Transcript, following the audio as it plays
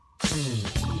You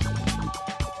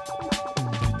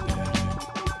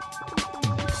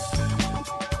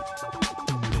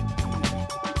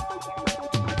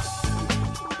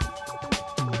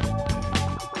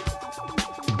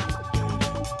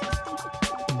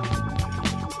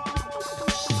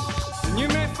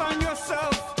may find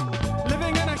yourself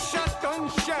living in a shotgun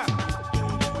shack,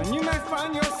 and you may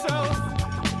find yourself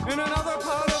in another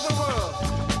part of the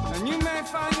world, and you may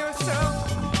find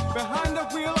yourself behind the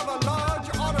wheel of a large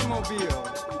automobile,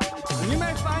 and you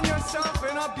may find yourself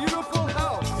in a beautiful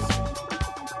house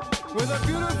with a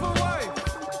beautiful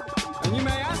wife, and you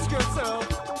may ask yourself,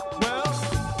 well,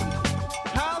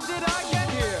 how did I get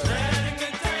here? Letting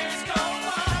the days go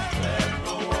by, let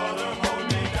the water hold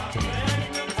me down.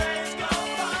 Letting the days go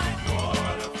by,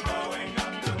 water flowing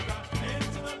underground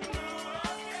into the blue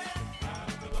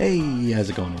again. Hey, how's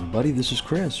it going, everybody? This is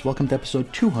Chris. Welcome to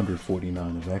episode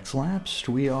 249 of X-Lapsed.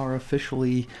 We are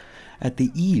officially at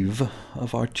the eve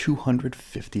of our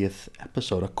 250th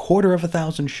episode, a quarter of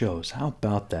 1,000 shows. How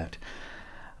about that?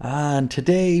 And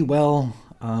today, well,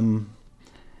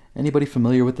 anybody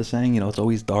familiar with the saying, it's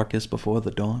always darkest before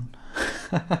the dawn?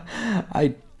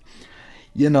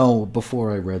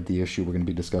 Before I read the issue we're going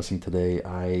to be discussing today,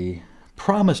 I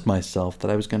promised myself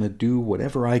that I was going to do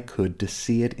whatever I could to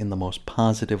see it in the most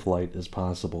positive light as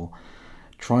possible,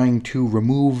 trying to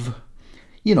remove,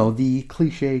 the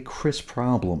cliche Chris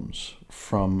problems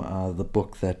from the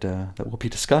book that we'll be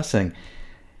discussing.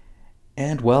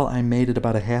 And, well, I made it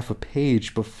about a half a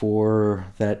page before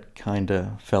that kind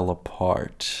of fell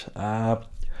apart.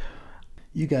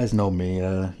 You guys know me,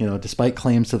 despite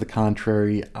claims to the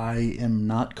contrary, I am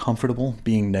not comfortable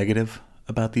being negative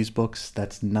about these books.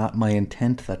 That's not my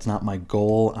intent. That's not my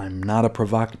goal. I'm not a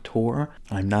provocateur.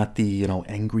 I'm not the,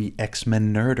 angry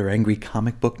X-Men nerd or angry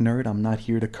comic book nerd. I'm not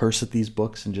here to curse at these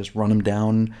books and just run them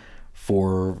down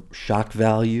for shock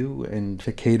value and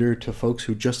to cater to folks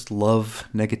who just love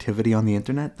negativity on the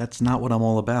internet. That's not what I'm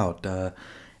all about.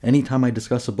 Anytime I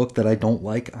discuss a book that I don't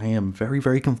like, I am very,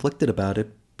 very conflicted about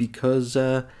it because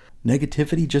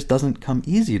negativity just doesn't come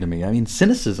easy to me. I mean,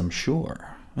 cynicism,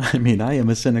 sure. I am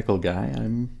a cynical guy.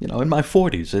 I'm, in my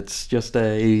 40s. It's just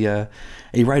a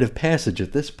rite of passage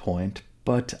at this point,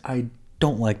 but I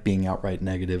don't like being outright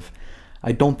negative.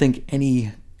 I don't think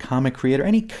any comic creator,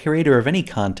 any creator of any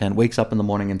content wakes up in the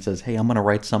morning and says, hey, I'm going to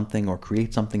write something or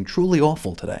create something truly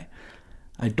awful today.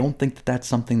 I don't think that that's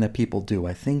something that people do.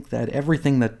 I think that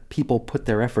everything that people put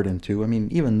their effort into,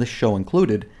 even this show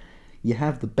included, you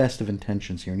have the best of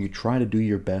intentions here and you try to do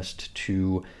your best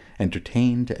to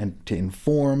entertain, to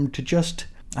inform, to just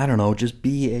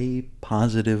be a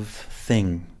positive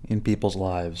thing in people's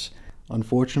lives.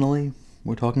 Unfortunately,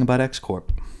 we're talking about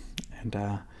X-Corp.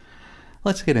 And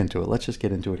let's get into it. Let's just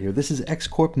get into it here. This is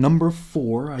X-Corp number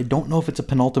 4. I don't know if it's a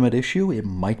penultimate issue. It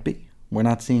might be. We're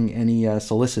not seeing any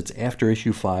solicits after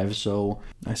issue 5, so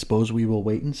I suppose we will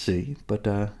wait and see. But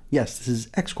yes, this is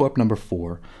X-Corp number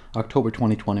 4, October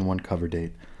 2021 cover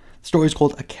date. The story is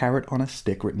called A Carrot on a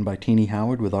Stick, written by Tini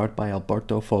Howard with art by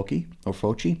Alberto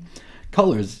Focci.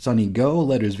 Colors, Sonny Go.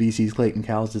 Letters, VC's Clayton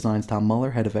Cowles. Designs, Tom Muller.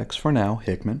 Head of X for now,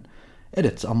 Hickman.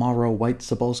 Edits, Amaro White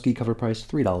Cebulski. Cover price,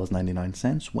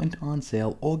 $3.99. Went on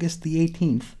sale August the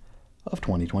 18th of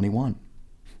 2021.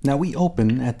 Now, we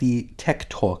open at the Tech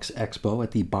Talks Expo at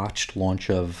the botched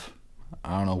launch of,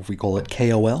 I don't know if we call it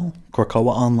KOL, Krakoa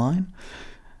Online.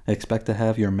 I expect to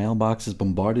have your mailboxes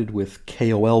bombarded with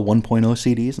KOL 1.0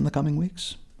 CDs in the coming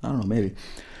weeks. I don't know, maybe.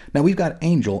 Now, we've got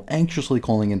Angel anxiously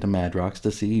calling into Madrox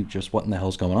to see just what in the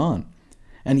hell's going on.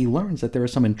 And he learns that there are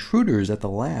some intruders at the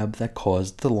lab that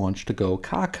caused the launch to go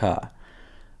caca.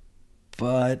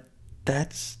 But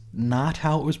that's not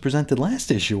how it was presented last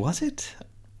issue, was it?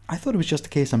 I thought it was just a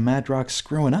case of Madrox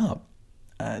screwing up.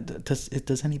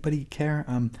 Does anybody care?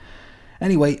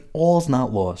 Anyway, all's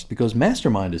not lost, because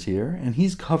Mastermind is here, and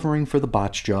he's covering for the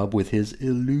botch job with his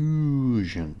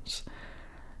illusions.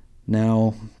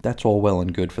 Now, that's all well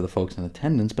and good for the folks in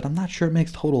attendance, but I'm not sure it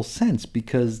makes total sense,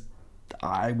 because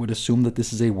I would assume that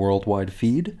this is a worldwide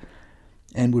feed,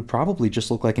 and would probably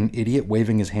just look like an idiot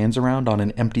waving his hands around on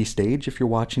an empty stage if you're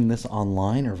watching this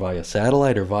online, or via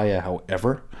satellite, or via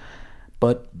however.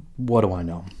 But what do I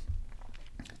know?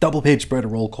 Double-page spread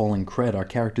of roll calling cred. Our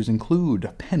characters include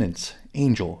Penance,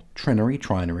 Angel,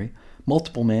 Trinary,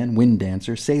 Multiple Man, Wind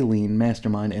Dancer, Saline,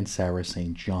 Mastermind, and Sarah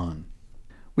St. John.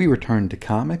 We return to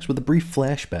comics with a brief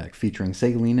flashback featuring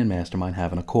Saline and Mastermind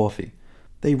having a coffee.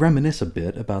 They reminisce a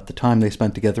bit about the time they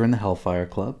spent together in the Hellfire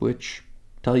Club, which,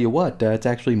 tell you what, it's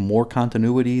actually more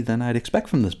continuity than I'd expect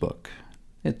from this book.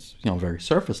 It's, very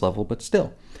surface level, but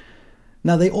still.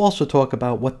 Now, they also talk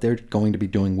about what they're going to be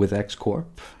doing with X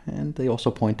Corp, and they also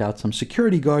point out some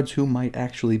security guards who might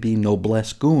actually be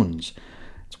Noblesse goons.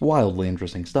 It's wildly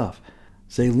interesting stuff.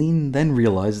 Céline then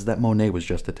realizes that Monet was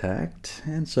just attacked,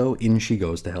 and so in she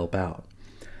goes to help out.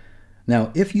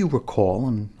 Now, if you recall,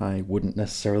 and I wouldn't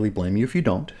necessarily blame you if you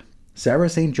don't, Sarah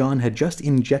St. John had just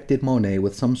injected Monet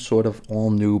with some sort of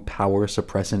all-new power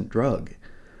suppressant drug.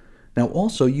 Now,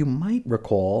 also, you might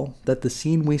recall that the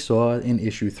scene we saw in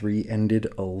issue 3 ended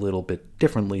a little bit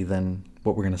differently than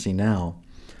what we're going to see now.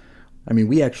 I mean,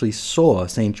 we actually saw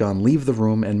St. John leave the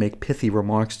room and make pithy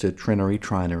remarks to Trinnery,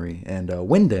 Trinery, and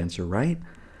Windancer, right?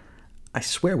 I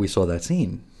swear we saw that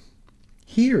scene.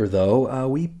 Here, though,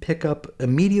 we pick up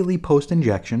immediately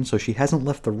post-injection, so she hasn't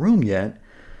left the room yet,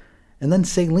 and then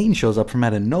Céline shows up from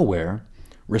out of nowhere,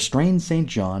 restrains St.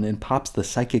 John, and pops the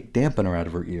psychic dampener out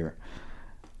of her ear.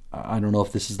 I don't know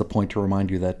if this is the point to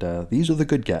remind you that these are the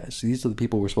good guys. These are the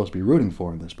people we're supposed to be rooting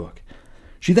for in this book.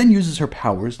 She then uses her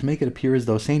powers to make it appear as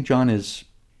though St. John is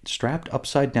strapped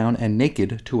upside down and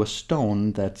naked to a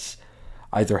stone that's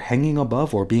either hanging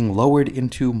above or being lowered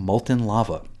into molten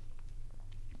lava.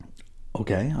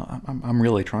 Okay, I'm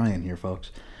really trying here,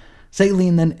 folks.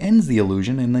 Céline then ends the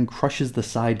illusion and then crushes the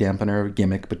psi dampener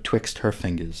gimmick betwixt her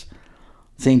fingers.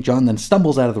 St. John then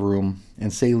stumbles out of the room,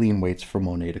 and Céline waits for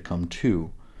Monet to come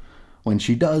too. When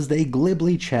she does, they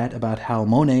glibly chat about how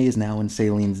Monet is now in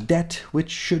Céline's debt,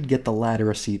 which should get the latter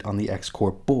a seat on the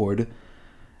X-Corp board,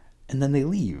 and then they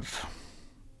leave.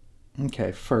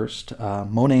 Okay, first,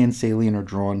 Monet and Céline are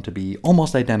drawn to be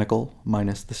almost identical,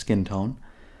 minus the skin tone.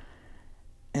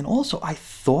 And also, I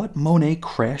thought Monet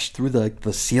crashed through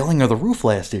the ceiling or the roof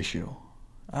last issue.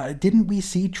 Didn't we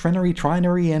see Trinnery,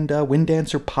 Trinery, and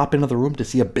Windancer pop into the room to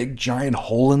see a big giant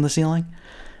hole in the ceiling?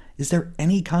 Is there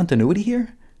any continuity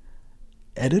here?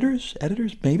 Editors,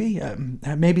 maybe?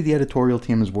 Maybe the editorial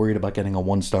team is worried about getting a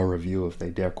 1-star review if they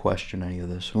dare question any of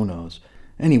this. Who knows?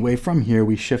 Anyway, from here,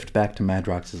 we shift back to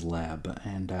Madrox's lab.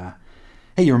 And,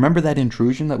 hey, you remember that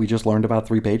intrusion that we just learned about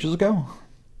 3 pages ago?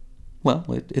 Well,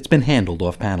 it's been handled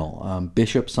off-panel.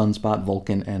 Bishop, Sunspot,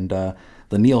 Vulcan, and the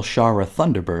Neil Shara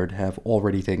Thunderbird have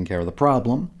already taken care of the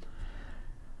problem.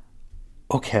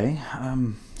 Okay,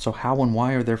 so how and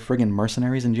why are there friggin'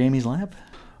 mercenaries in Jamie's lab?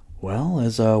 Well,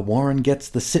 as Warren gets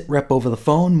the sit-rep over the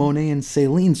phone, Monet and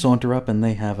Céline saunter up and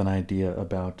they have an idea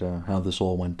about how this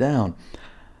all went down.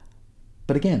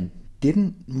 But again,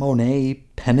 didn't Monet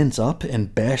penance up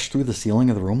and bash through the ceiling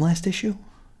of the room last issue?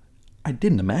 I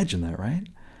didn't imagine that, right?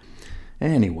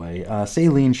 Anyway,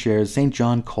 Céline shares St.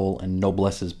 John, Cole, and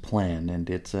Noblesse's plan, and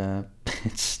it's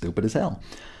stupid as hell.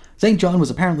 St. John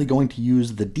was apparently going to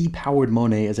use the depowered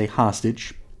Monet as a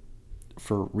hostage,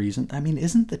 for reason. I mean,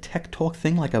 isn't the Tech Talk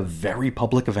thing like a very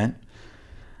public event?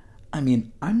 I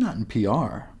mean, I'm not in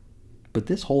PR, but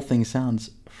this whole thing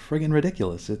sounds friggin'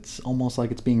 ridiculous. It's almost like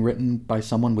it's being written by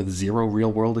someone with 0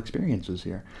 real-world experiences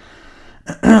here.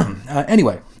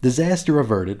 Anyway, disaster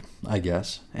averted, I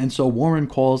guess, and so Warren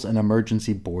calls an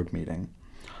emergency board meeting.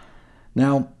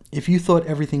 Now, if you thought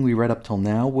everything we read up till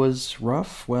now was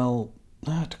rough, well,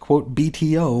 to quote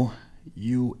BTO,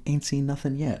 you ain't seen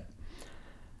nothing yet.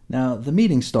 Now, the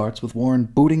meeting starts with Warren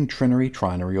booting Trinnery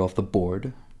Trinery off the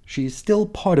board. She's still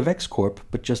part of X-Corp,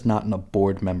 but just not in a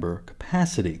board member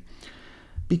capacity.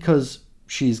 Because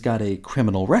she's got a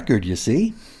criminal record, you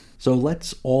see. So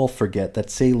let's all forget that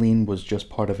Céline was just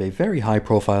part of a very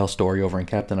high-profile story over in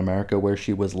Captain America where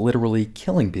she was literally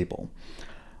killing people.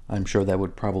 I'm sure that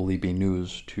would probably be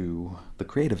news to the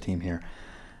creative team here.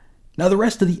 Now, the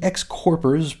rest of the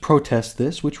X-Corpers protest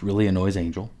this, which really annoys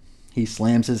Angel. He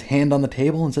slams his hand on the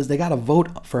table and says they gotta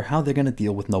vote for how they're gonna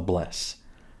deal with Noblesse.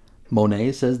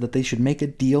 Monet says that they should make a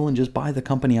deal and just buy the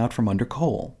company out from under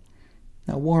Cole.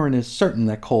 Now, Warren is certain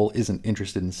that Cole isn't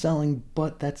interested in selling,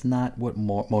 but that's not what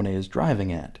Monet is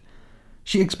driving at.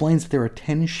 She explains that there are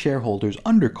 10 shareholders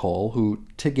under Cole who,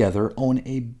 together, own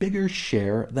a bigger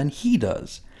share than he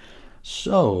does.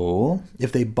 So,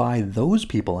 if they buy those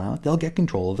people out, they'll get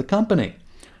control of the company.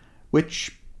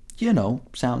 Which, you know,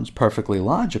 sounds perfectly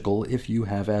logical if you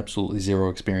have absolutely 0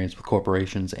 experience with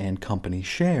corporations and company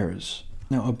shares.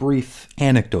 Now, a brief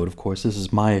anecdote, of course. This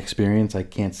is my experience. I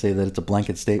can't say that it's a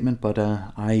blanket statement, but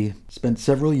I spent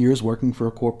several years working for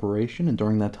a corporation, and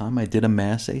during that time I did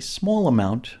amass a small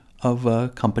amount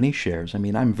of company shares. I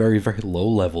mean, I'm very, very low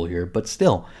level here, but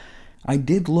still, I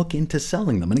did look into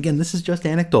selling them. And again, this is just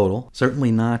anecdotal.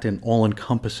 Certainly not an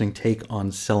all-encompassing take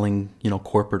on selling,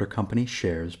 corporate or company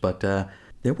shares, but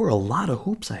there were a lot of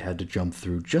hoops I had to jump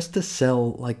through just to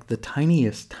sell, like, the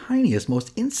tiniest,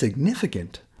 most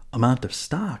insignificant amount of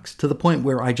stocks to the point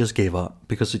where I just gave up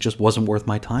because it just wasn't worth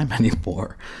my time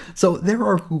anymore. So there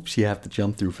are hoops you have to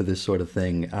jump through for this sort of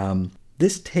thing.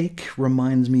 This take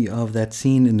reminds me of that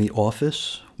scene in The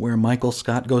Office where Michael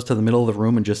Scott goes to the middle of the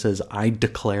room and just says, "I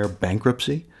declare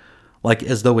bankruptcy." Like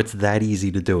as though it's that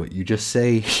easy to do it. You just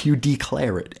say, you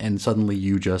declare it, and suddenly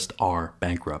you just are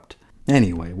bankrupt.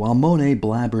 Anyway, while Monet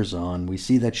blabbers on, we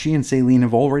see that she and Céline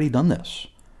have already done this.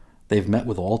 They've met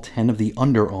with all 10 of the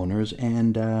under-owners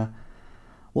and,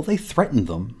 they threatened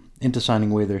them into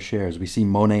signing away their shares. We see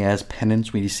Monet as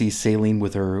penance. We see Céline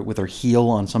with her heel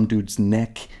on some dude's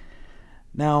neck.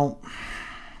 Now,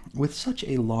 with such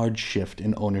a large shift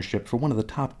in ownership for one of the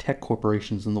top tech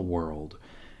corporations in the world,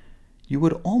 you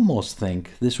would almost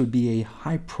think this would be a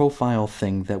high-profile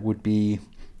thing that would be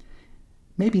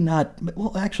maybe not...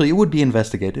 Well, actually, it would be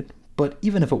investigated. But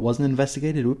even if it wasn't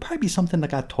investigated, it would probably be something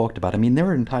that got talked about. I mean, there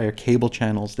are entire cable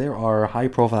channels. There are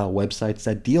high-profile websites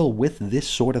that deal with this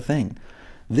sort of thing.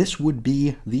 This would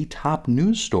be the top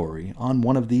news story on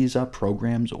one of these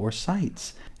programs or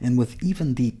sites. And with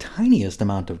even the tiniest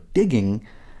amount of digging,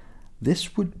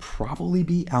 this would probably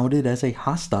be outed as a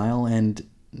hostile and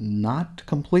not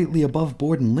completely above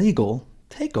board and legal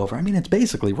takeover. I mean, it's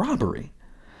basically robbery.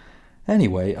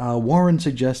 Anyway, Warren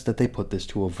suggests that they put this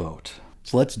to a vote.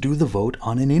 So let's do the vote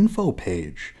on an info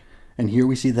page. And here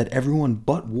we see that everyone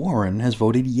but Warren has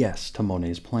voted yes to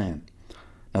Monet's plan.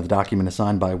 Now, the document is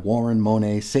signed by Warren,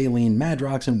 Monet, Céline,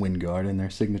 Madrox, and Wingard, and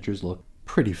their signatures look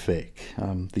pretty fake.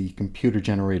 The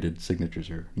computer-generated signatures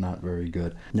are not very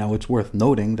good. Now, it's worth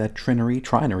noting that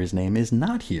Trinery's name is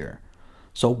not here.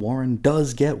 So Warren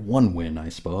does get one win, I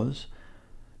suppose.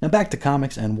 Now back to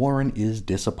comics, and Warren is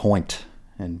disappointed.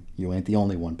 And you ain't the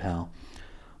only one, pal.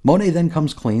 Monet then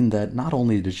comes clean that not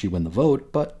only did she win the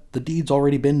vote, but the deed's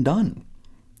already been done.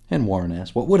 And Warren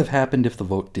asks what would have happened if the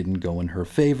vote didn't go in her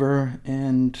favor,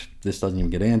 and this doesn't even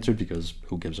get answered because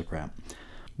who gives a crap.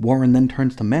 Warren then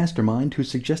turns to Mastermind, who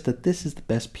suggests that this is the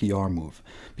best PR move,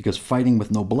 because fighting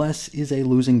with Noblesse is a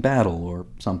losing battle or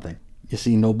something. You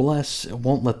see, Noblesse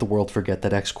won't let the world forget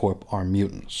that X-Corp are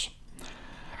mutants.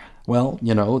 Well,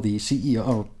 the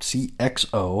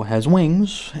CXO has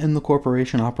wings, and the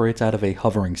corporation operates out of a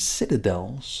hovering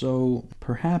citadel, so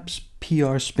perhaps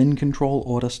PR spin control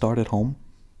ought to start at home?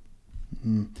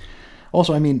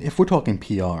 Also, I mean, if we're talking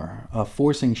PR,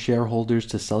 forcing shareholders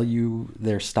to sell you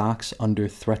their stocks under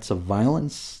threats of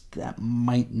violence, that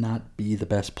might not be the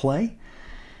best play.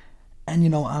 And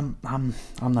I'm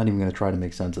not even going to try to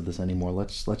make sense of this anymore.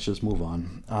 Let's just move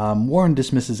on. Warren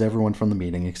dismisses everyone from the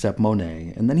meeting except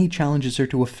Monet, and then he challenges her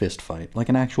to a fist fight, like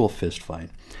an actual fist fight.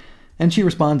 And she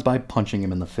responds by punching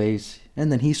him in the face,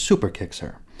 and then he super kicks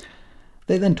her.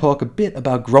 They then talk a bit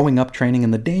about growing up training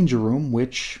in the Danger Room,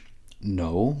 which,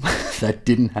 no, that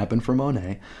didn't happen for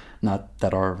Monet. Not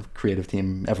that our creative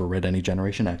team ever read any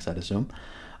Generation X, I'd assume.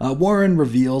 Warren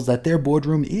reveals that their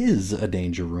boardroom is a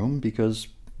danger room, because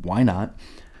why not?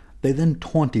 They then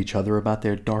taunt each other about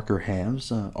their darker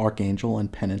halves, Archangel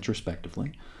and Penance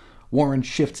respectively. Warren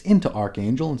shifts into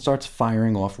Archangel and starts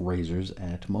firing off razors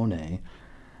at Monet.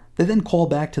 They then call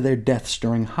back to their deaths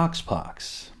during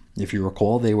Hoxpox. If you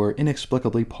recall, they were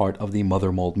inexplicably part of the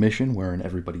Mother Mold mission wherein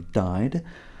everybody died.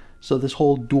 So this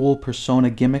whole dual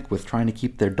persona gimmick with trying to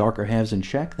keep their darker halves in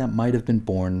check, that might have been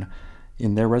born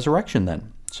in their resurrection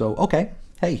then. So, okay,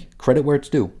 hey, credit where it's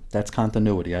due. That's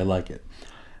continuity, I like it.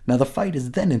 Now the fight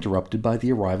is then interrupted by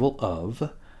the arrival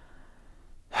of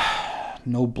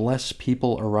Noblesse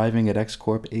people arriving at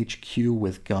X-Corp HQ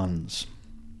with guns.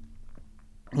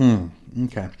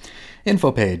 Okay.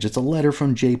 Info page. It's a letter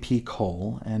from J.P.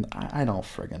 Cole, and I don't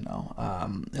friggin' know.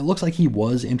 It looks like he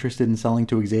was interested in selling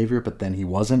to Xavier, but then he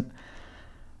wasn't.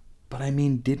 But I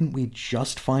mean, didn't we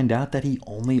just find out that he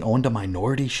only owned a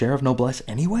minority share of Noblesse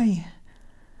anyway?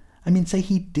 I mean, say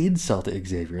he did sell to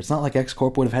Xavier. It's not like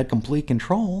X-Corp would have had complete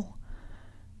control.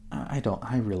 I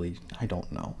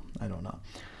don't know.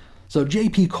 So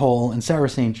J.P. Cole and Sarah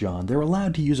St. John, they're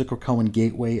allowed to use a Krakoan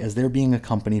gateway as they're being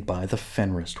accompanied by the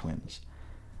Fenris twins.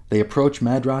 They approach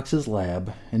Madrox's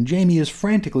lab, and Jamie is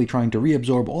frantically trying to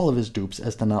reabsorb all of his dupes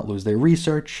as to not lose their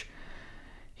research.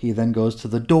 He then goes to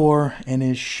the door and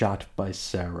is shot by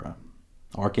Sarah.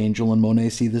 Archangel and Monet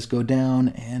see this go down,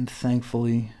 and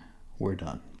thankfully, we're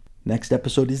done. Next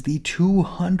episode is the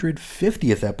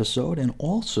 250th episode, and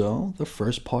also the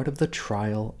first part of the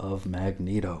Trial of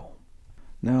Magneto.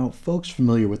 Now, folks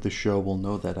familiar with the show will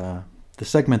know that the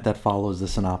segment that follows the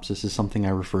synopsis is something I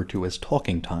refer to as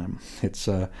talking time. It's,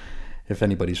 if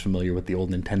anybody's familiar with the old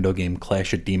Nintendo game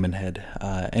Clash at Demon Head,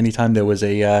 anytime there was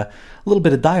a little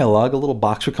bit of dialogue, a little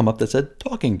box would come up that said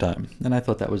talking time, and I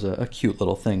thought that was a cute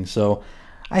little thing. So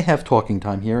I have talking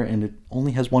time here, and it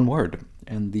only has one word,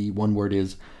 and the one word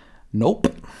is nope.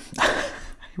 I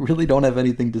really don't have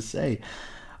anything to say.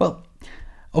 Well,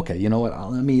 okay, you know what?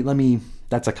 Let me.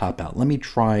 That's a cop-out. Let me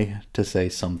try to say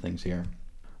some things here.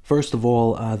 First of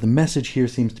all, the message here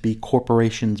seems to be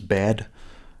corporations bad,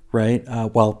 right?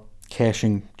 While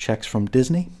cashing checks from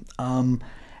Disney. And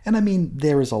I mean,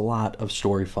 there is a lot of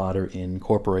story fodder in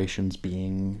corporations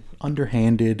being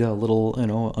underhanded, a little,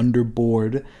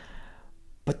 underboard.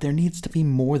 But there needs to be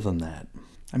more than that.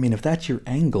 I mean, if that's your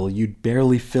angle, you'd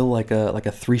barely fill like a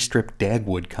 3-strip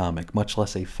Dagwood comic, much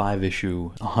less a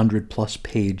 5-issue, 100-plus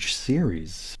page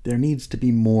series. There needs to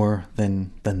be more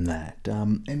than that.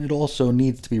 And it also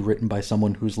needs to be written by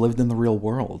someone who's lived in the real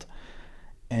world.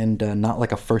 And not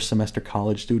like a first-semester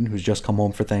college student who's just come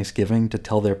home for Thanksgiving to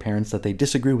tell their parents that they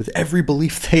disagree with every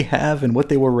belief they have and what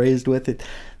they were raised with.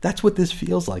 That's what this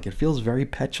feels like. It feels very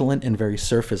petulant and very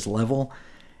surface level.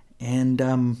 And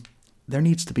there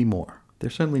needs to be more. There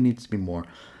certainly needs to be more.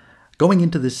 Going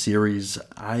into this series,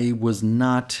 I was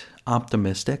not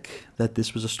optimistic that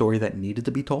this was a story that needed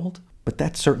to be told. But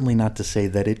that's certainly not to say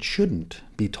that it shouldn't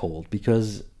be told,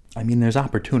 because I mean, there's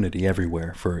opportunity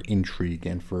everywhere for intrigue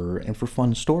and for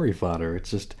fun story fodder. It's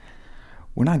just,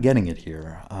 we're not getting it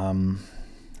here.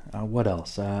 What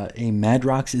else? A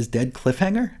Madrox is Dead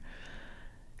cliffhanger?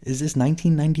 Is this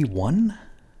 1991?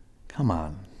 Come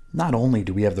on. Not only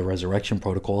do we have the resurrection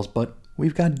protocols, but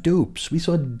we've got dupes. We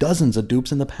saw dozens of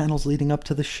dupes in the panels leading up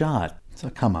to the shot. So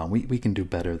come on, we can do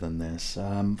better than this.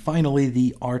 Finally,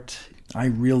 the art. I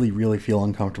really, really feel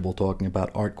uncomfortable talking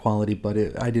about art quality, but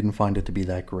I didn't find it to be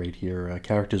that great here.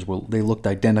 Characters, they looked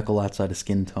identical outside of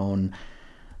skin tone.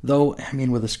 Though, I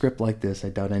mean, with a script like this, I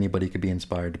doubt anybody could be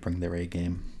inspired to bring their A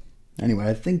game. Anyway,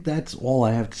 I think that's all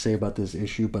I have to say about this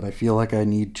issue, but I feel like I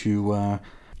need to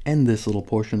end this little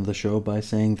portion of the show by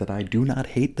saying that I do not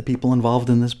hate the people involved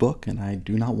in this book, and I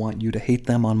do not want you to hate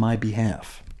them on my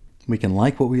behalf. We can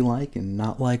like what we like and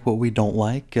not like what we don't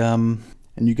like.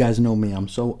 And you guys know me, I'm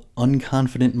so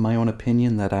unconfident in my own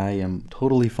opinion that I am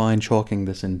totally fine chalking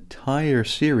this entire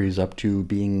series up to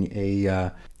being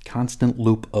a constant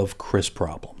loop of Chris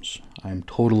problems. I'm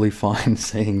totally fine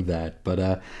saying that,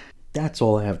 but that's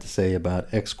all I have to say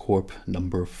about X-Corp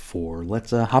number 4.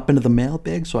 Let's hop into the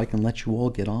mailbag so I can let you all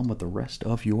get on with the rest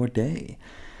of your day.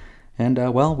 And,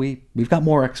 well, we've got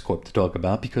more X-Corp to talk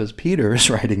about because Peter is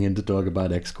writing in to talk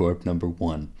about X-Corp number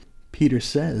 1. Peter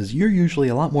says, "You're usually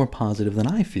a lot more positive than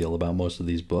I feel about most of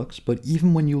these books, but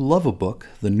even when you love a book,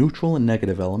 the neutral and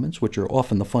negative elements, which are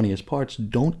often the funniest parts,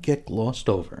 don't get glossed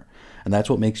over. And that's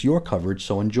what makes your coverage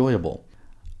so enjoyable.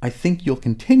 I think you'll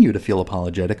continue to feel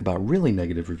apologetic about really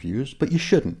negative reviews, but you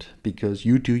shouldn't, because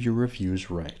you do your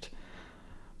reviews right."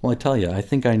 Well, I tell you, I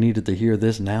think I needed to hear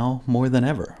this now more than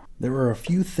ever. There are a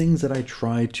few things that I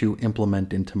try to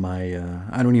implement into my,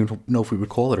 I don't even know if we would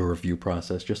call it a review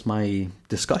process, just my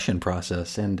discussion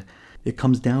process, and it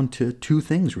comes down to 2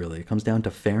 things, really. It comes down to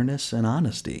fairness and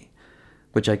honesty,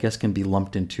 which I guess can be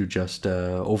lumped into just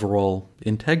overall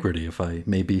integrity, if I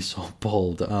may be so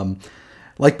bold.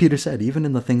 Like Peter said, even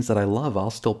in the things that I love, I'll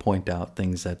still point out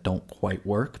things that don't quite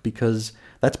work, because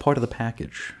that's part of the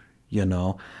package. You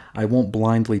know, I won't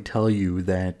blindly tell you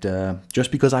that just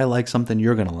because I like something,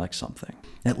 you're going to like something.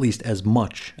 At least as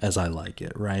much as I like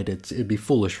it, right? It'd be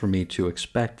foolish for me to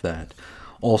expect that.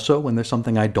 Also, when there's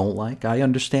something I don't like, I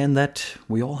understand that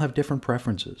we all have different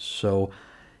preferences. So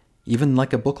even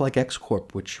like a book like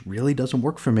X-Corp, which really doesn't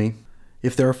work for me,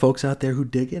 if there are folks out there who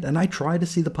dig it, and I try to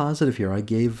see the positive here. I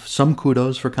gave some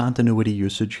kudos for continuity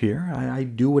usage here. I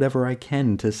do whatever I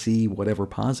can to see whatever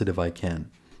positive I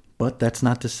can. But that's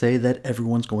not to say that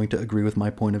everyone's going to agree with my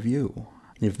point of view.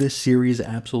 If this series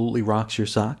absolutely rocks your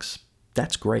socks,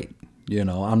 that's great. You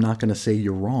know, I'm not going to say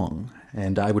you're wrong,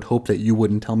 and I would hope that you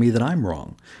wouldn't tell me that I'm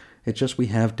wrong. It's just we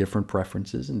have different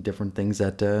preferences and different things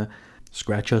that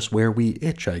scratch us where we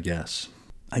itch, I guess.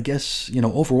 I guess,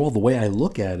 overall the way I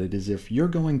look at it is if you're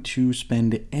going to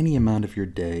spend any amount of your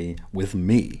day with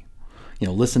me,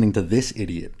 listening to this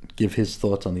idiot give his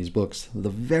thoughts on these books,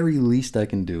 the very least I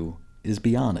can do is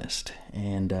be honest.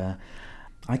 And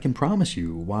I can promise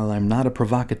you, while I'm not a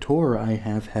provocateur, I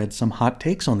have had some hot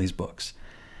takes on these books.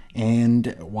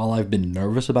 And while I've been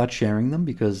nervous about sharing them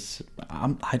because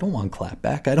I don't want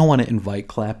clapback, I don't want to invite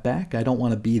clapback, I don't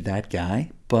want to be that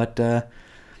guy, but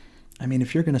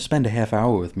if you're going to spend a half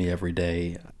hour with me every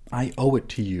day, I owe it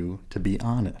to you to be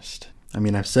honest.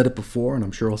 I've said it before, and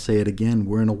I'm sure I'll say it again,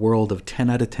 we're in a world of 10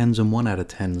 out of 10s and 1 out of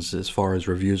 10s as far as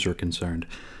reviews are concerned.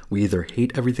 We either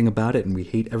hate everything about it and we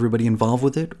hate everybody involved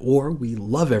with it, or we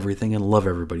love everything and love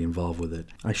everybody involved with it.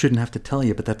 I shouldn't have to tell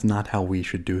you, but that's not how we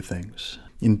should do things.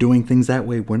 In doing things that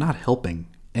way, we're not helping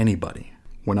anybody.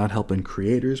 We're not helping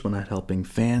creators, we're not helping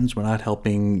fans, we're not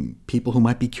helping people who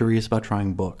might be curious about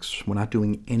trying books. We're not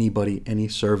doing anybody any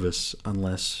service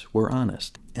unless we're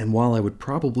honest. And while I would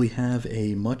probably have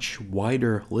a much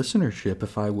wider listenership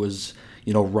if I was,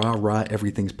 rah,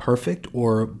 everything's perfect,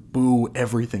 or boo,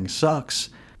 everything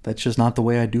sucks, that's just not the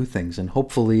way I do things. And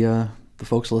hopefully the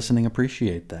folks listening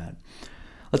appreciate that.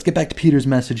 Let's get back to Peter's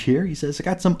message here. He says, I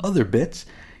got some other bits.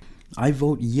 I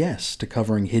vote yes to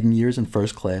covering Hidden Years and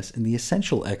First Class in the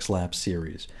Essential X-Lapse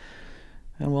series.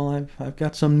 And well, I've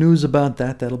got some news about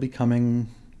that. That'll be coming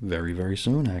very, very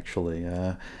soon, actually.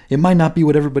 It might not be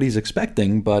what everybody's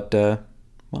expecting, but,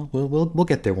 we'll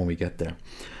get there when we get there.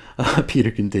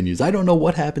 Peter continues, I don't know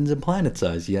what happens in Planet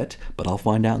Size yet, but I'll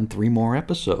find out in 3 more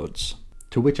episodes.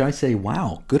 To which I say,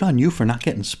 wow, good on you for not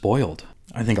getting spoiled.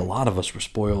 I think a lot of us were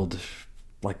spoiled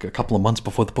like a couple of months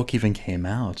before the book even came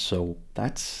out, so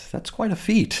that's quite a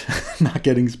feat, not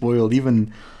getting spoiled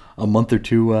even a month or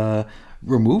 2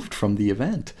 removed from the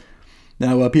event.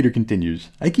 Now, Peter continues,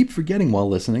 I keep forgetting while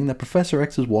listening that Professor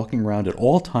X is walking around at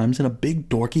all times in a big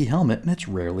dorky helmet, and it's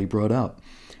rarely brought up.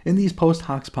 In these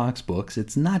post-Hoxpox books,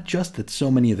 it's not just that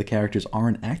so many of the characters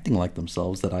aren't acting like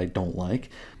themselves that I don't like,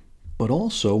 but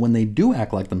also when they do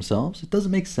act like themselves, it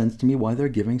doesn't make sense to me why they're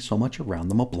giving so much around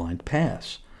them a blind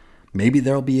pass. Maybe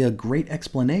there'll be a great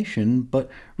explanation, but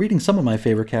reading some of my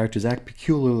favorite characters act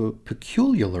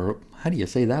peculiar, how do you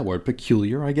say that word?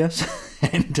 Peculiar, I guess,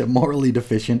 and morally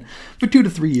deficient for 2 to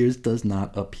 3 years does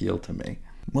not appeal to me.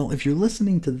 Well, if you're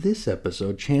listening to this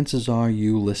episode, chances are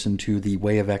you listened to the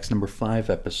Way of X number 5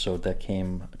 episode that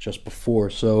came just before,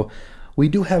 so we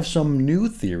do have some new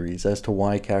theories as to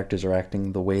why characters are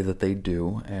acting the way that they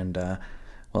do, and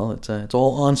it's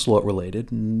all Onslaught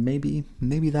related, and maybe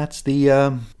that's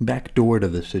the back door to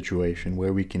the situation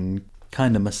where we can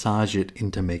kind of massage it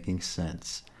into making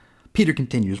sense. Peter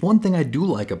continues, one thing I do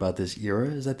like about this era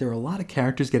is that there are a lot of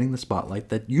characters getting the spotlight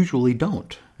that usually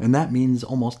don't, and that means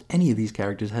almost any of these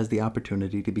characters has the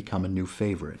opportunity to become a new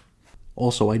favorite.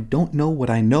 Also, I don't know what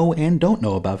I know and don't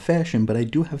know about fashion, but I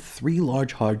do have 3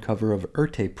 large hardcover of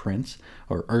Erte prints,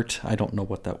 or Ert, I don't know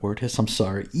what that word is, I'm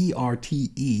sorry,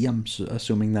 E-R-T-E, I'm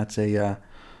assuming that's a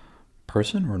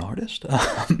person or an artist?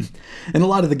 And a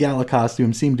lot of the gala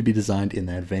costumes seem to be designed in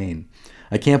that vein.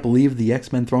 I can't believe the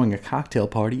X-Men throwing a cocktail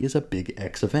party is a big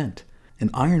X event. And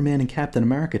Iron Man and Captain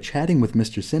America chatting with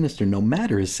Mr. Sinister, no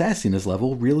matter his sassiness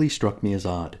level, really struck me as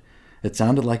odd. It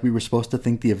sounded like we were supposed to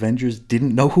think the Avengers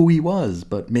didn't know who he was,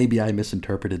 but maybe I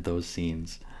misinterpreted those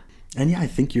scenes. And yeah, I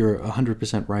think you're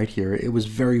 100% right here. It was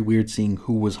very weird seeing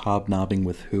who was hobnobbing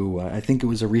with who. I think it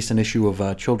was a recent issue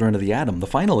of Children of the Atom, the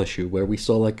final issue, where we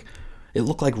saw it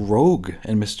looked like Rogue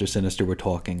and Mr. Sinister were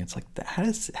talking. It's like, how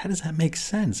does that make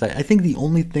sense? I think the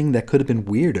only thing that could have been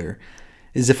weirder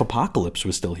is if Apocalypse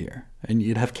was still here, and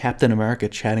you'd have Captain America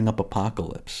chatting up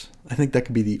Apocalypse. I think that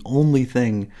could be the only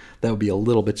thing that would be a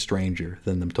little bit stranger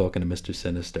than them talking to Mr.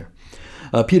 Sinister.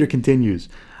 Peter continues,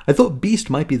 I thought Beast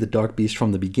might be the Dark Beast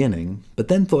from the beginning, but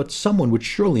then thought someone would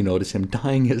surely notice him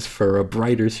dyeing his fur a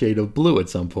brighter shade of blue at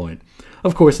some point.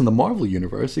 Of course, in the Marvel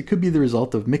Universe, it could be the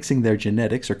result of mixing their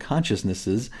genetics or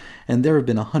consciousnesses, and there have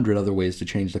been 100 other ways to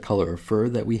change the color of fur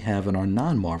that we have in our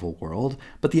non-Marvel world,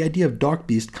 but the idea of Dark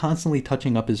Beast constantly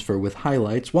touching up his fur with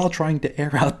highlights while trying to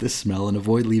air out this smell and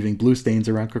avoid leaving blue stains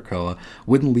around Krakoa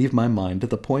wouldn't leave my mind, to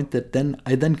the point that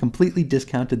I then completely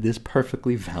discounted this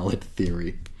perfectly valid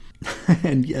theory.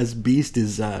 And yes, Beast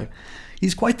is,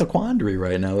 he's quite the quandary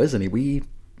right now, isn't he? We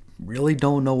really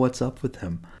don't know what's up with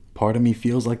him. Part of me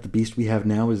feels like the Beast we have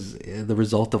now is the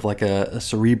result of like a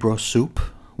Cerebro soup,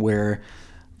 where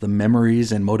the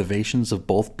memories and motivations of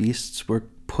both Beasts were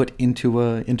put into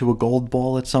a gold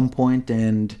ball at some point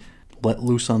and let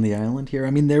loose on the island here.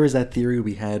 I mean, there is that theory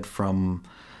we had from,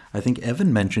 I think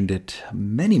Evan mentioned it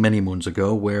many, many moons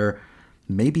ago, where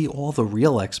maybe all the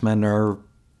real X-Men are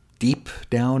deep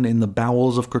down in the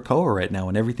bowels of Krakoa right now,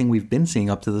 and everything we've been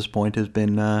seeing up to this point has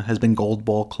been gold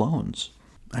ball clones.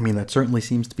 I mean, that certainly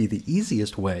seems to be the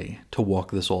easiest way to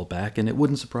walk this all back, and it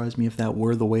wouldn't surprise me if that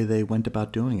were the way they went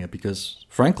about doing it, because,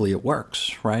 frankly, it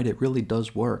works, right? It really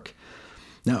does work.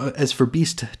 Now, as for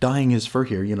Beast dyeing his fur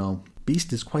here,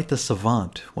 Beast is quite the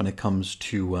savant when it comes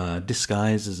to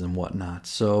disguises and whatnot,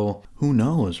 so who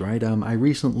knows, right? I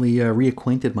recently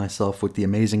reacquainted myself with the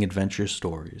Amazing Adventure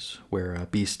stories, where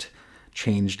Beast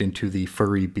changed into the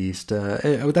furry Beast.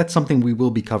 That's something we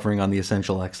will be covering on the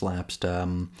Essential X-Lapsed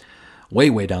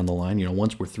way down the line,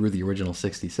 once we're through the original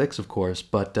 66, of course,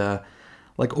 but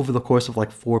over the course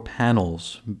of 4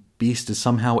 panels, Beast is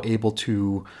somehow able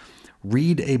to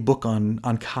read a book on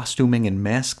costuming and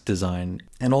mask design,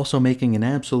 and also making an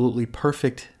absolutely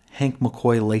perfect Hank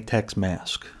McCoy latex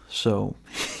mask. So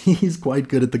he's quite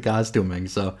good at the costuming.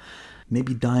 So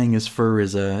maybe dyeing his fur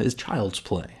is child's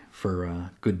play for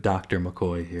good Dr.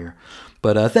 McCoy here.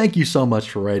 But thank you so much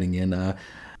for writing in.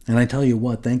 And I tell you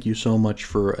what, thank you so much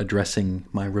for addressing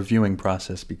my reviewing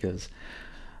process, because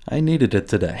I needed it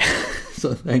today.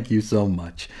 So thank you so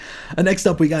much. Next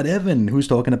up, we got Evan, who's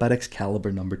talking about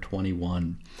Excalibur number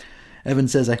 21. Evan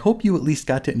says, I hope you at least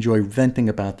got to enjoy venting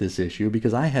about this issue,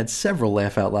 because I had several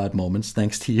laugh-out-loud moments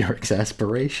thanks to your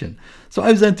exasperation. So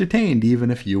I was entertained,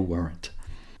 even if you weren't.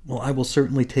 Well, I will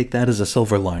certainly take that as a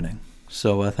silver lining.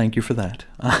 So thank you for that.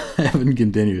 Evan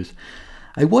continues,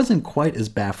 I wasn't quite as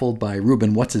baffled by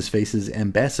Ruben What's-His-Face's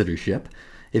ambassadorship.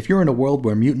 If you're in a world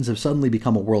where mutants have suddenly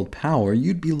become a world power,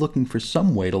 you'd be looking for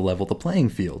some way to level the playing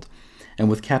field. And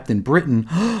with Captain Britain,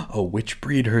 a witch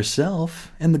breed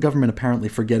herself, and the government apparently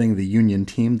forgetting the Union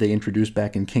team they introduced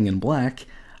back in King in Black,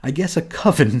 I guess a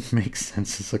coven makes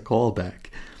sense as a callback.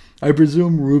 I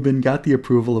presume Ruben got the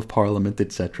approval of Parliament,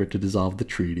 etc. to dissolve the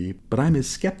treaty, but I'm as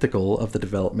skeptical of the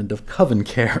development of coven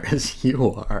care as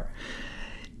you are.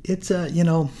 It's,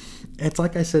 it's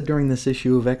like I said during this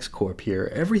issue of X-Corp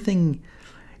here. Everything,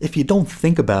 if you don't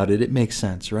think about it, it makes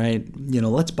sense, right?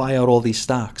 Let's buy out all these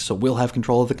stocks so we'll have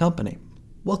control of the company.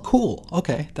 Well, cool.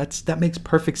 Okay, that makes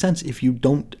perfect sense if you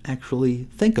don't actually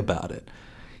think about it.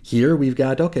 Here we've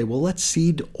got, okay, well, let's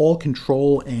cede all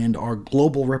control and our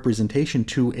global representation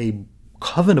to a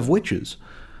coven of witches.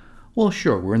 Well,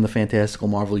 sure, we're in the fantastical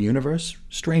Marvel universe.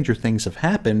 Stranger things have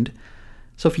happened.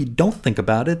 So if you don't think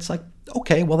about it, it's like,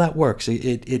 okay, well, that works.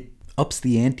 It ups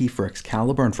the ante for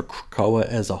Excalibur and for Krakoa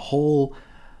as a whole.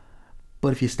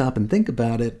 But if you stop and think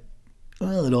about it,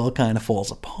 well, it all kind of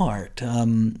falls apart.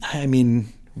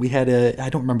 We had I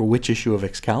don't remember which issue of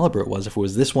Excalibur it was, if it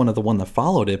was this one or the one that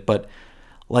followed it, but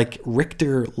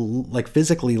Richter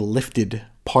physically lifted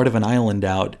part of an island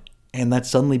out, and that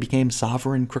suddenly became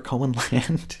sovereign Krakoan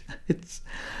land.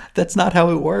 That's not how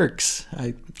it works.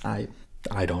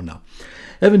 I don't know.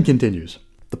 Evan continues,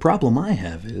 the problem I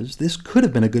have is this could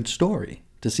have been a good story,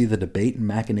 to see the debate and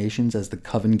machinations as the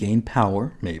coven gained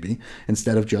power, maybe,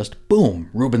 instead of just, boom,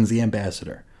 Ruben's the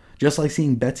ambassador. Just like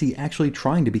seeing Betsy actually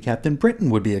trying to be Captain Britain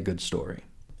would be a good story.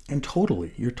 And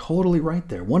totally, you're totally right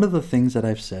there. One of the things that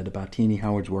I've said about Tini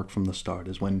Howard's work from the start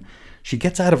is when she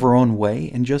gets out of her own way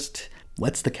and just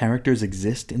lets the characters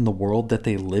exist in the world that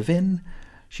they live in,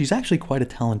 she's actually quite a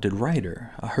talented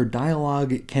writer. Her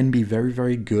dialogue can be very,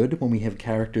 very good when we have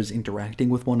characters interacting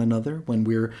with one another, when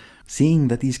we're seeing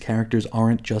that these characters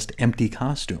aren't just empty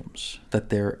costumes, that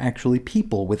they're actually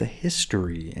people with a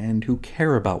history and who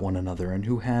care about one another and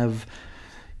who have,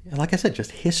 like I said,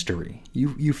 just history.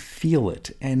 You feel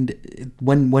it. And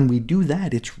when we do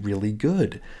that, it's really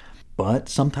good. But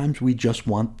sometimes we just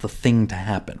want the thing to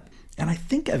happen. And I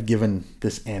think I've given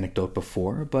this anecdote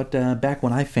before, but back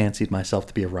when I fancied myself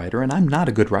to be a writer, and I'm not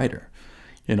a good writer.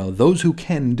 Those who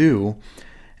can do,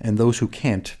 and those who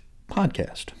can't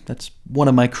podcast. That's one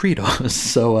of my credos.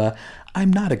 So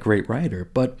I'm not a great writer,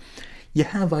 but you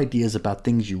have ideas about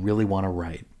things you really want to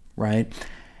write, right?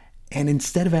 And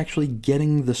instead of actually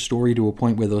getting the story to a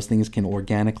point where those things can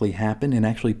organically happen and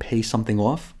actually pay something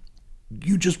off,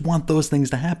 you just want those things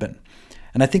to happen.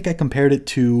 And I think I compared it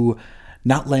to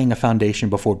not laying a foundation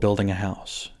before building a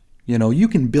house. You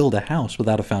can build a house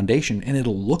without a foundation and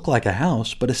it'll look like a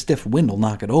house, but a stiff wind will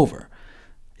knock it over.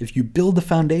 If you build the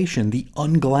foundation, the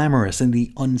unglamorous and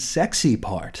the unsexy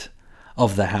part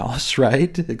of the house,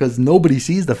 right? Because nobody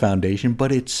sees the foundation,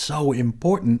 but it's so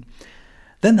important,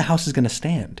 then the house is going to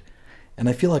stand. And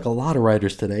I feel like a lot of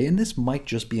writers today, and this might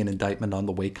just be an indictment on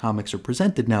the way comics are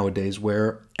presented nowadays,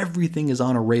 where everything is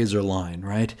on a razor line,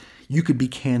 right? You could be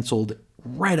canceled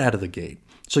right out of the gate.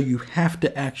 So you have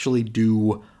to actually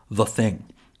do the thing.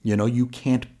 You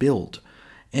can't build.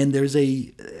 And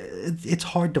it's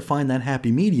hard to find that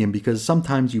happy medium, because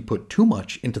sometimes you put too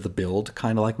much into the build,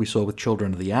 kind of like we saw with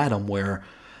Children of the Atom, where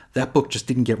that book just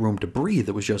didn't get room to breathe.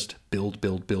 It was just build,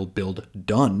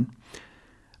 done.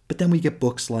 But then we get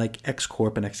books like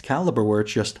X-Corp and Excalibur, where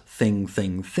it's just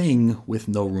thing, with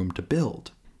no room to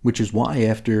build. Which is why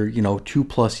after,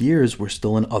 2+ years, we're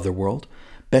still in Otherworld.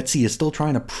 Betsy is still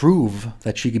trying to prove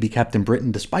that she could be Captain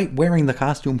Britain despite wearing the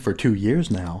costume for 2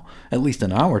 years now, at least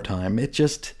in our time. It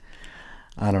just,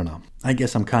 I don't know. I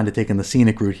guess I'm kind of taking the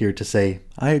scenic route here to say,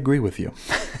 I agree with you.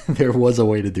 There was a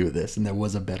way to do this, and there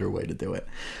was a better way to do it.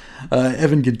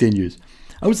 Evan continues,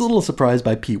 I was a little surprised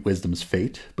by Pete Wisdom's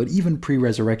fate, but even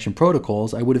pre-resurrection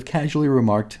protocols, I would have casually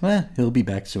remarked, he'll be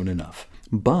back soon enough.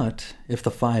 But if the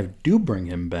Five do bring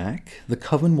him back, the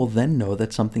Coven will then know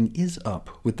that something is up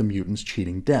with the mutants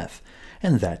cheating death,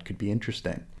 and that could be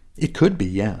interesting. It could be,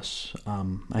 yes.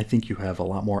 I think you have a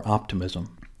lot more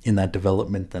optimism in that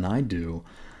development than I do.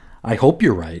 I hope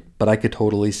you're right, but I could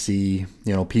totally see,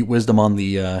 Pete Wisdom on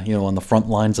the, on the front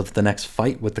lines of the next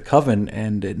fight with the Coven,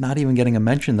 and it not even getting a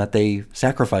mention that they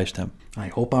sacrificed him. I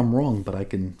hope I'm wrong, but I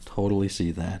can totally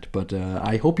see that. But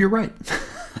I hope you're right.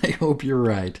 I hope you're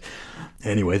right.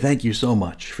 Anyway, thank you so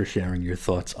much for sharing your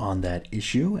thoughts on that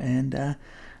issue, and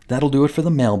that'll do it for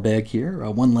the mailbag here.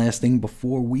 One last thing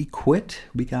before we quit.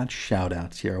 We got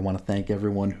shout-outs here. I want to thank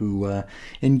everyone who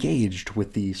engaged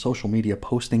with the social media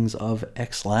postings of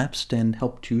X-Lapsed and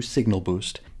helped to signal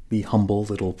boost the humble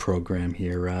little program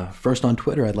here. First on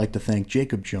Twitter, I'd like to thank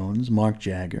Jacob Jones, Mark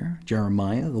Jagger,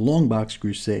 Jeremiah, The Longbox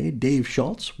Crusade, Dave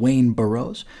Schultz, Wayne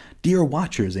Burrows, Dear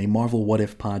Watchers, a Marvel What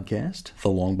If podcast, The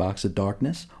Long Box of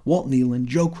Darkness, Walt Nealon,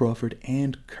 Joe Crawford,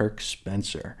 and Kirk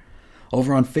Spencer.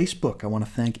 Over on Facebook, I want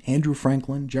to thank Andrew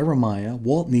Franklin, Jeremiah,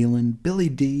 Walt Nealon, Billy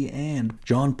D., and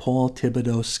John Paul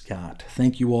Thibodeau Scott.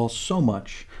 Thank you all so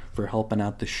much for helping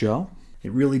out the show.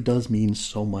 It really does mean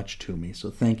so much to me, so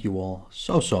thank you all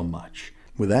so much.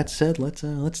 With that said,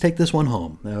 let's take this one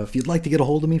home. If you'd like to get a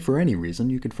hold of me for any reason,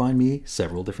 you can find me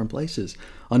several different places.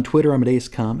 On Twitter, I'm at Ace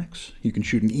Comics. You can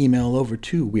shoot an email over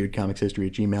to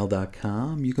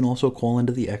weirdcomicshistory@gmail.com. You can also call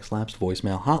into the X-Lapsed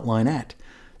voicemail hotline at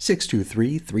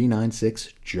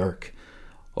 623-396-JERK.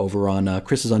 Over on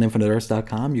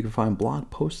chrisisoninfiniteearths.com, you can find blog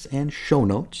posts and show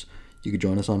notes. You can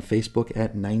join us on Facebook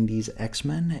at 90s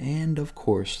X-Men, and of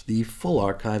course, the full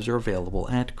archives are available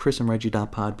at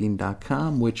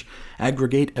chrisandreggie.podbean.com, which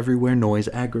aggregate everywhere noise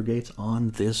aggregates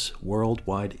on this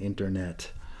worldwide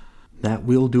internet. That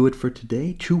will do it for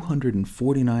today.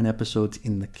 249 episodes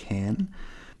in the can.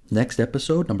 Next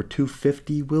episode, number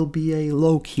 250, will be a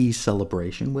low-key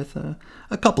celebration with a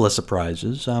couple of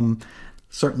surprises.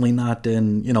 Certainly not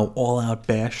an, all-out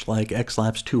bash like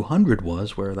X-Lapsed 200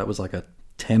 was, where that was like a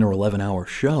 10 or 11 hour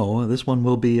show. This one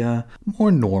will be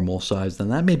more normal sized than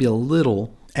that, maybe a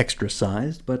little extra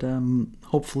sized, but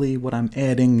hopefully what I'm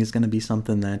adding is going to be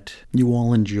something that you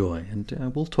all enjoy,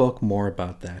 and we'll talk more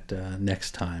about that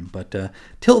next time. But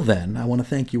till then, I want to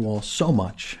thank you all so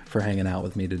much for hanging out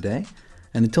with me today,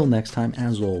 and until next time,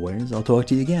 as always, I'll talk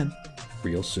to you again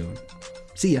real soon.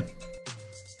 See ya.